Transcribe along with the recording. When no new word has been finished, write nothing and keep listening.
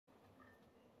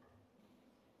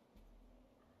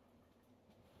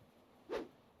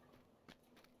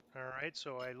Alright,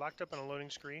 so I locked up on a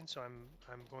loading screen, so I'm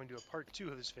going to a part 2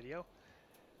 of this video.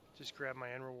 Just grab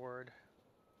my end reward.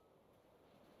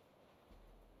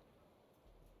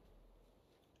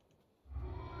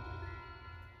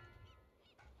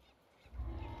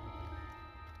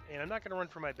 And I'm not going to run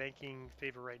for my banking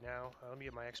favor right now. Let me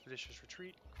get my expeditious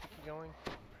retreat quickly going.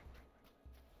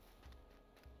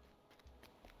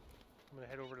 I'm going to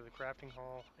head over to the crafting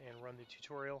hall and run the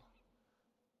tutorial.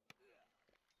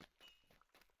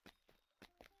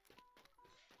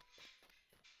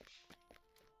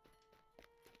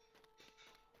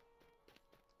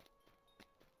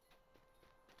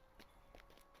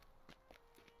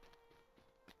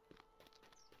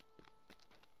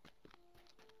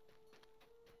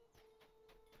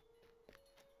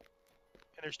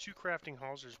 And there's 2 crafting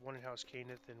halls. There's one in House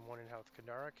Caneth and one in House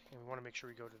Kandarik. And we want to make sure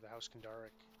we go to the House Kandarik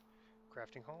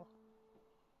crafting hall.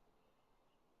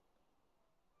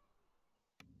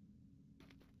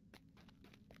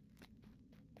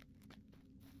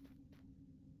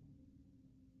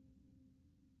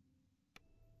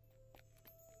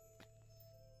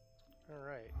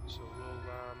 Alright, so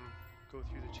we'll go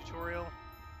through the tutorial.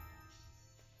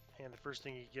 And the first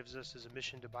thing he gives us is a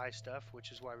mission to buy stuff,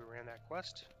 which is why we ran that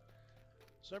quest.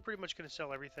 So I'm pretty much going to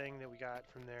sell everything that we got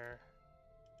from there.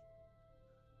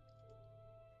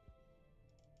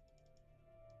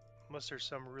 Unless there's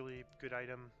some really good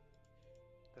item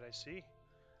that I see.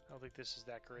 I don't think this is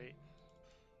that great.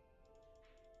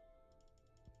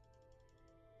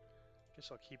 Guess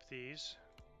I'll keep these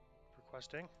for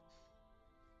questing.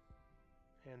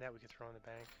 And that we can throw in the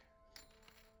bank.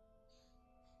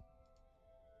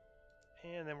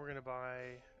 And then we're going to buy,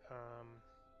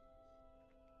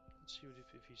 let's see what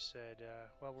if he said,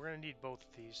 well, we're going to need both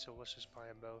of these, so let's just buy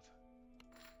them both.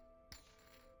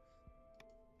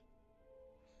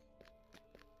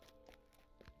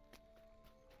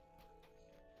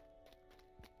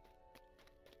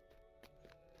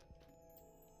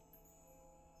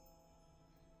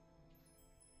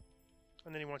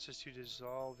 And then he wants us to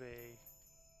dissolve a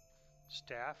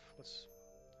staff.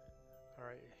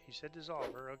 Alright, he said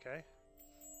dissolver, okay.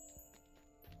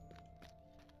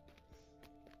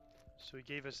 So he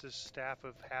gave us this staff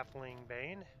of Halfling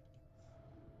Bane.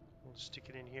 We'll stick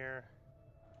it in here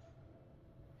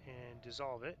and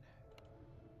dissolve it.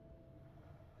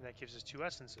 And that gives us 2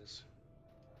 essences.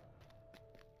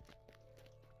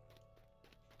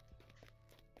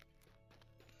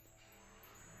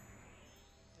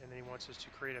 And then he wants us to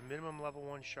create a minimum level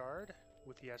 1 shard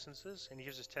with the essences, and he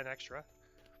gives us 10 extra.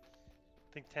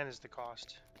 I think 10 is the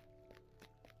cost.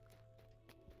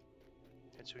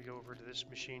 And so we go over to this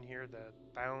machine here, the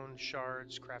Bound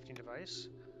Shards crafting device,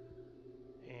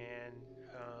 and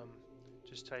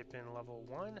just type in level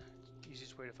 1,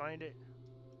 easiest way to find it.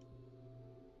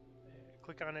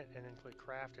 Click on it and then click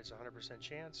craft. It's a 100%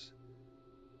 chance.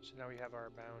 So now we have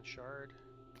our Bound Shard.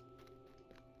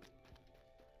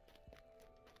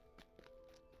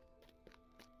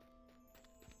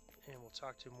 And we'll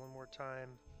talk to him one more time.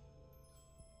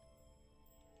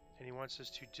 And he wants us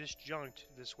to disjunct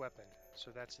this weapon. So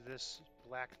that's this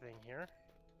black thing here.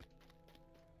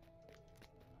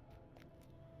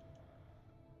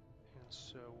 And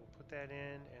so we'll put that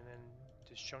in and then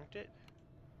disjunct it.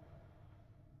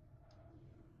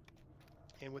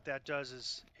 And what that does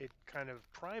is it kind of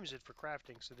primes it for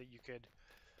crafting so that you could,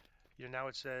 now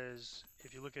it says,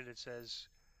 if you look at it, it says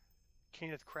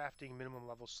Caneth crafting minimum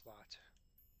level slot.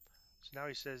 So now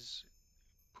he says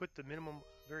put the minimum,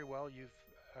 very well, you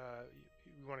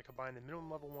want to combine the minimum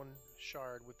level 1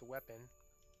 shard with the weapon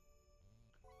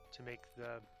to make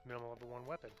the minimum level 1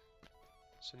 weapon.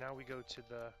 So now we go to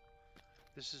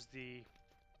this is the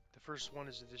first one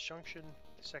is the disjunction,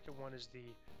 the second one is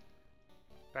the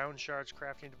Bound Shards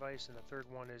crafting device, and the third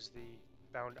one is the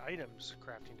Bound Items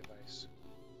crafting device.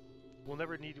 We'll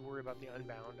never need to worry about the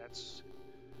unbound. That's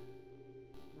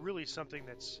really something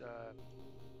that's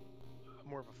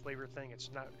more of a flavor thing. It's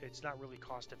not really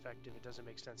cost effective. It doesn't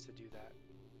make sense to do that.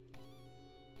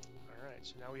 Alright,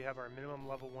 so now we have our minimum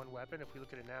level 1 weapon. If we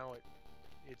look at it now,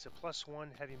 it's a +1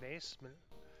 heavy mace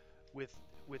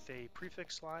with a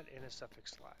prefix slot and a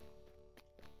suffix slot.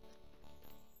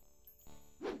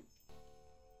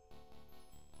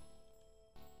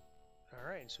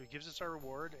 Alright, so he gives us our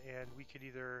reward, and we could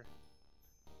either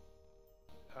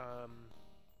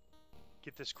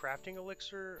get this crafting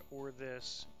elixir or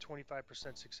this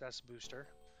 25% success booster.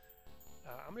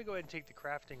 I'm going to go ahead and take the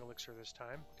crafting elixir this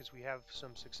time because we have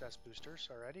some success boosters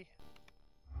already.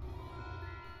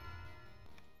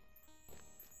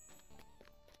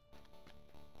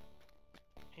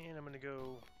 And I'm going to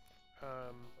go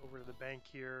over to the bank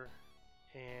here,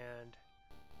 and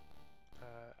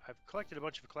I've collected a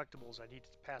bunch of collectibles I need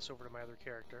to pass over to my other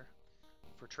character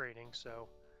for trading, so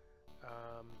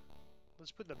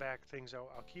let's put in the back things.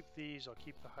 I'll keep these, I'll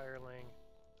keep the hireling,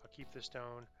 I'll keep the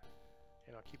stone,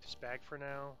 and I'll keep this bag for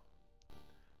now.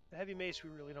 The heavy mace we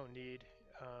really don't need.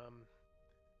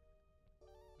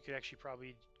 We could actually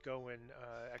probably go and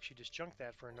actually disjunct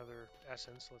that for another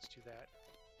essence. Let's do that.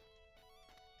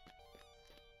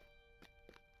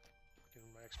 Give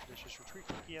my expeditious retreat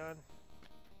cookie on.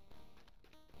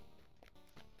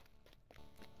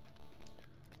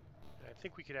 And I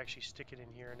think we could actually stick it in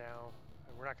here now.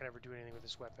 We're not going to ever do anything with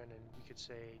this weapon, and we could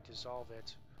say dissolve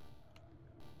it.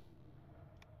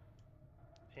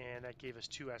 And that gave us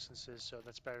 2 essences, so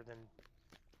that's better than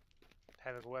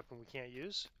having a weapon we can't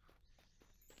use.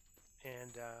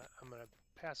 And I'm going to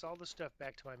pass all this stuff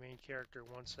back to my main character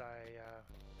once I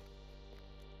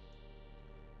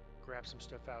grab some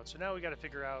stuff out. So now we got to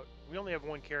figure out, we only have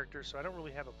 1 character, so I don't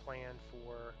really have a plan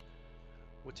for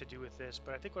what to do with this,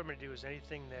 but I think what I'm going to do is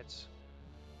anything that's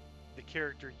the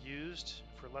character used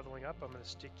for leveling up, I'm going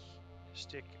to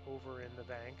stick over in the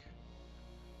bank.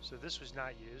 So this was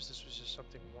not used, this was just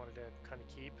something we wanted to kind of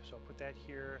keep, so I'll put that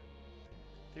here.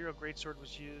 Ethereal Greatsword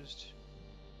was used.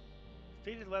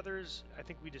 Faded Leathers, I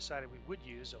think we decided we would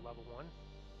use at level 1.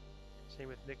 Same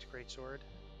with Nicked Greatsword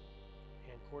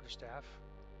and Quarterstaff.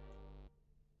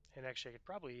 And actually I could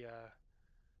probably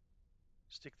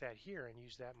stick that here and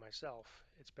use that myself.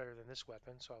 It's better than this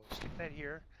weapon, so I'll stick that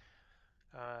here.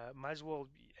 Might as well,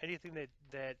 anything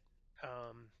that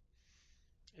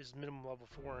is minimum level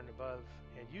 4 and above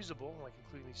and usable, like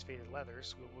including these Faded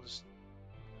Leathers, we'll just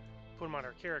put them on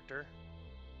our character.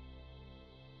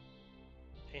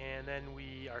 And then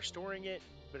we are storing it,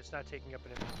 but it's not taking up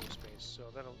an inventory space. So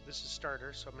this is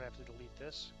starter, so I'm going to have to delete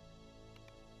this.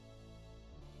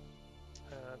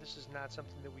 This is not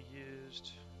something that we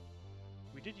used.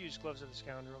 We did use Gloves of the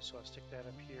Scoundrel, so I'll stick that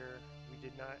up here. We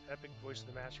did not. Epic Voice of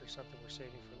the Master is something we're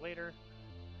saving for later.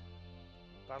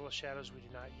 Bottle of Shadows we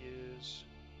did not use.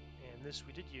 And this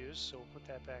we did use, so we'll put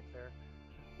that back there.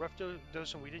 Rough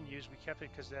Docent we didn't use. We kept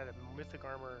it because it had a Mythic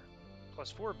Armor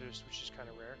 +4 boost, which is kind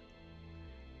of rare.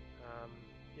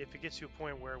 If it gets to a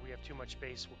point where we have too much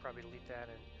space, we'll probably delete that.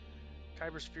 And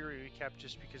Kyber's Fury we kept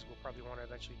just because we'll probably want to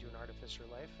eventually do an Artificer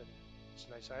Life, and it's a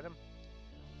nice item.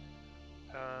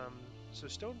 So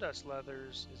Stone Dust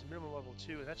Leathers is minimum level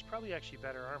 2, and that's probably actually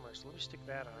better armor, so let me stick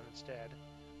that on instead,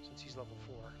 since he's level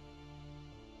 4.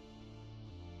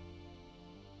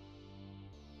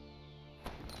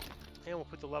 And we'll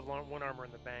put the level 1 armor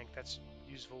in the bank. That's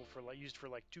used for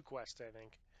like 2 quests, I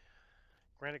think.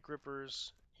 Granite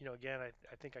Grippers, you know, again, I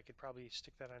think I could probably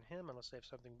stick that on him unless they have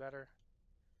something better.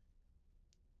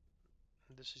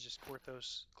 This is just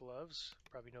Porthos gloves,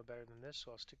 probably no better than this,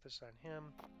 so I'll stick this on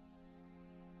him.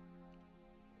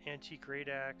 Antique Great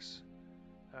Axe.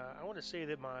 I want to say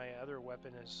that my other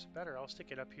weapon is better. I'll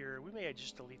stick it up here. We may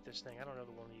just delete this thing. I don't know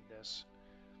that we'll need this.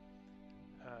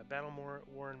 Battle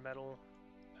Worn Metal.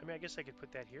 I mean, I guess I could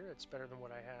put that here. It's better than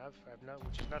what I have. I have not,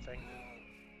 which is nothing.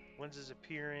 Lenses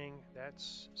Appearing.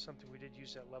 That's something we did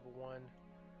use at level 1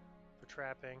 for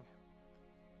trapping.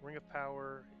 Ring of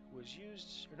Power was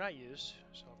used or not used,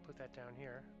 so I'll put that down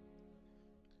here.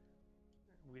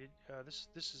 We did,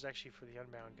 this is actually for the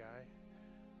Unbound guy.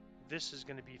 This is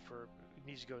going to be for, it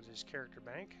needs to go to his character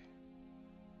bank.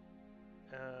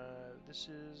 This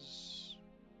is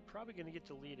probably going to get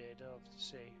deleted, I'll have to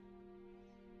say.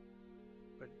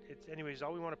 But anyways,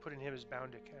 all we want to put in him is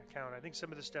bound account. I think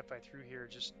some of the stuff I threw in here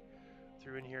just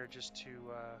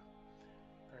to,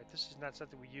 alright, this is not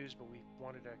something we use, but we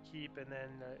wanted to keep, and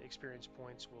then experience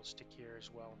points we'll stick here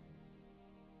as well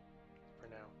for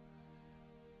now.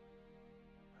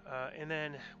 And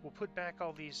then we'll put back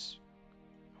all these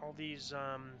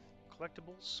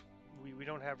collectibles. We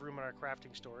don't have room in our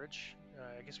crafting storage.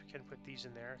 I guess we can put these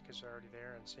in there because they're already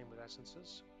there, and same with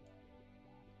essences.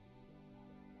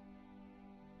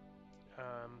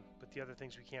 But the other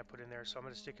things we can't put in there, so I'm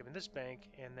going to stick them in this bank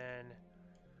and then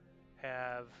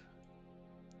have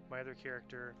my other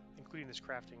character, including this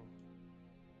crafting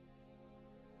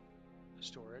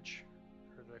storage,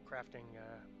 or the crafting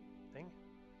thing.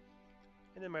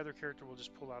 And then my other character will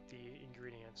just pull out the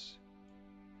ingredients.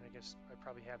 And I guess I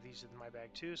probably have these in my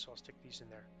bag too, so I'll stick these in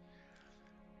there.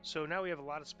 So now we have a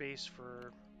lot of space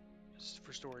for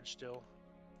storage still,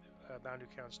 bound to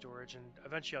account storage, and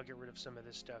eventually I'll get rid of some of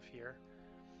this stuff here.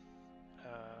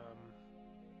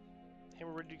 And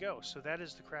we're ready to go. So that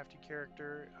is the crafting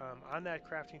character. On that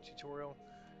crafting tutorial,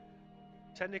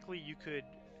 technically you could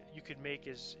make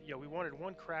we wanted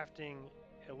 1 crafting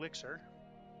elixir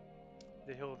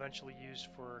that he'll eventually use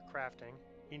for crafting.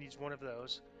 He needs 1 of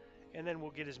those, and then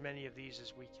we'll get as many of these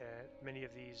as we can. Many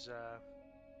of these,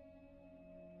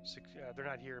 they're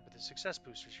not here, but the success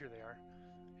boosters, here they are,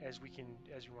 as we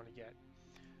want to get.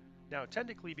 Now,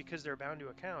 technically, because they're bound to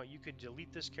account, you could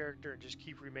delete this character and just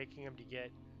keep remaking them to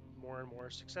get more and more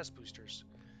success boosters.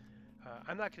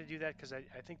 I'm not going to do that because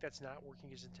I think that's not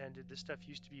working as intended. This stuff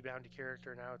used to be bound to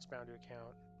character, now it's bound to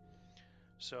account.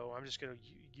 So I'm just going to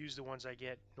use the ones I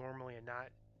get normally and not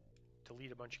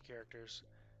delete a bunch of characters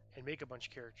and make a bunch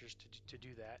of characters to do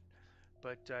that.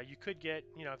 But you could get,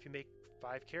 if you make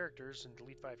 5 characters and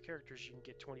delete 5 characters, you can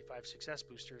get 25 success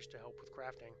boosters to help with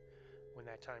crafting when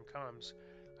that time comes.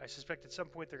 I suspect at some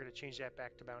point they're going to change that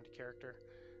back to bound to character.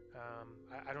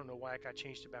 I don't know why it got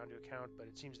changed to bound to account, but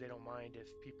it seems they don't mind if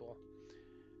people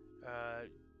uh,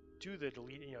 do the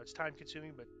delete. It's time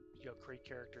consuming, but create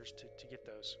characters to get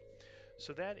those.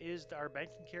 So that is our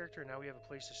banking character. Now we have a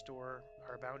place to store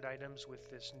our bound items with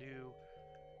this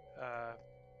uh,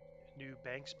 new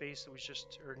bank space that was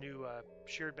just, or new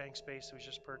shared bank space that was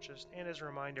just purchased. And as a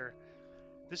reminder,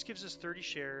 this gives us 30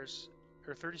 shares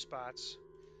or 30 spots.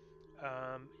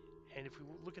 Um, and if we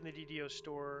look in the DDO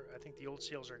store, I think the old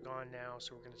sales are gone now,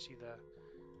 so we're going to see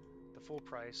the full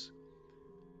price.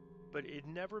 But it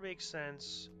never makes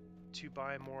sense to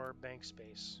buy more bank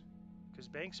space because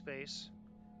bank space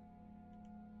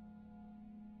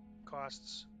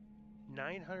costs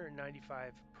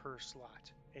 995 per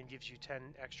slot and gives you 10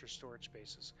 extra storage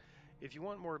spaces. If you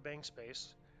want more bank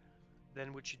space,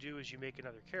 then what you do is you make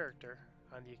another character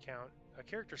on the account. A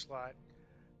character slot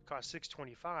costs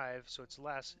 625, so it's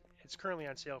less. It's currently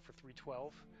on sale for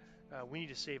 312. We need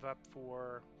to save up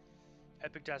for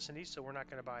Epic Destiny, so we're not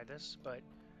going to buy this, but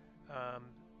um,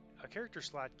 a character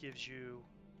slot gives you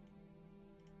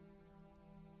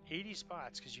 80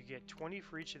 spots because you get 20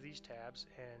 for each of these tabs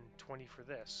and 20 for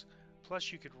this.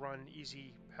 Plus, you could run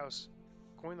Easy House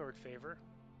Coinlord Favor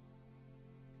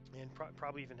and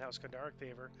probably even House Kandaric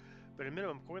Favor, but a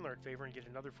minimum Coinlord Favor and get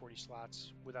another 40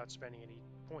 slots without spending any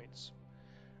points.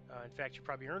 In fact, you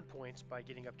probably earn points by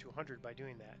getting up to 100 by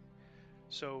doing that.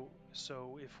 So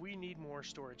if we need more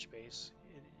storage space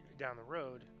down the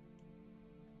road,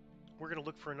 we're going to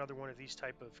look for another one of these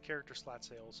type of character slot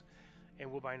sales, and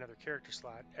we'll buy another character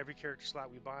slot. Every character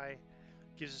slot we buy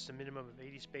gives us a minimum of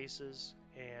 80 spaces,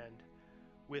 and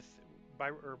with by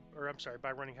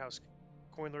running House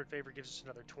Coinlord Favor gives us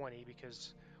another 20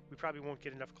 because we probably won't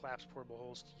get enough collapse portable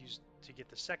holes to use to get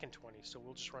the second 20. So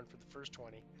we'll just run for the first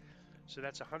 20. So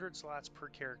that's 100 slots per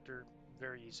character,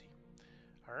 very easy.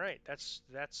 All right,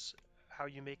 that's how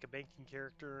you make a banking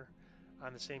character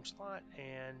on the same slot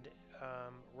and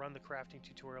run the crafting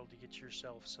tutorial to get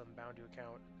yourself some bound to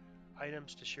account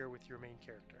items to share with your main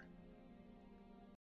character.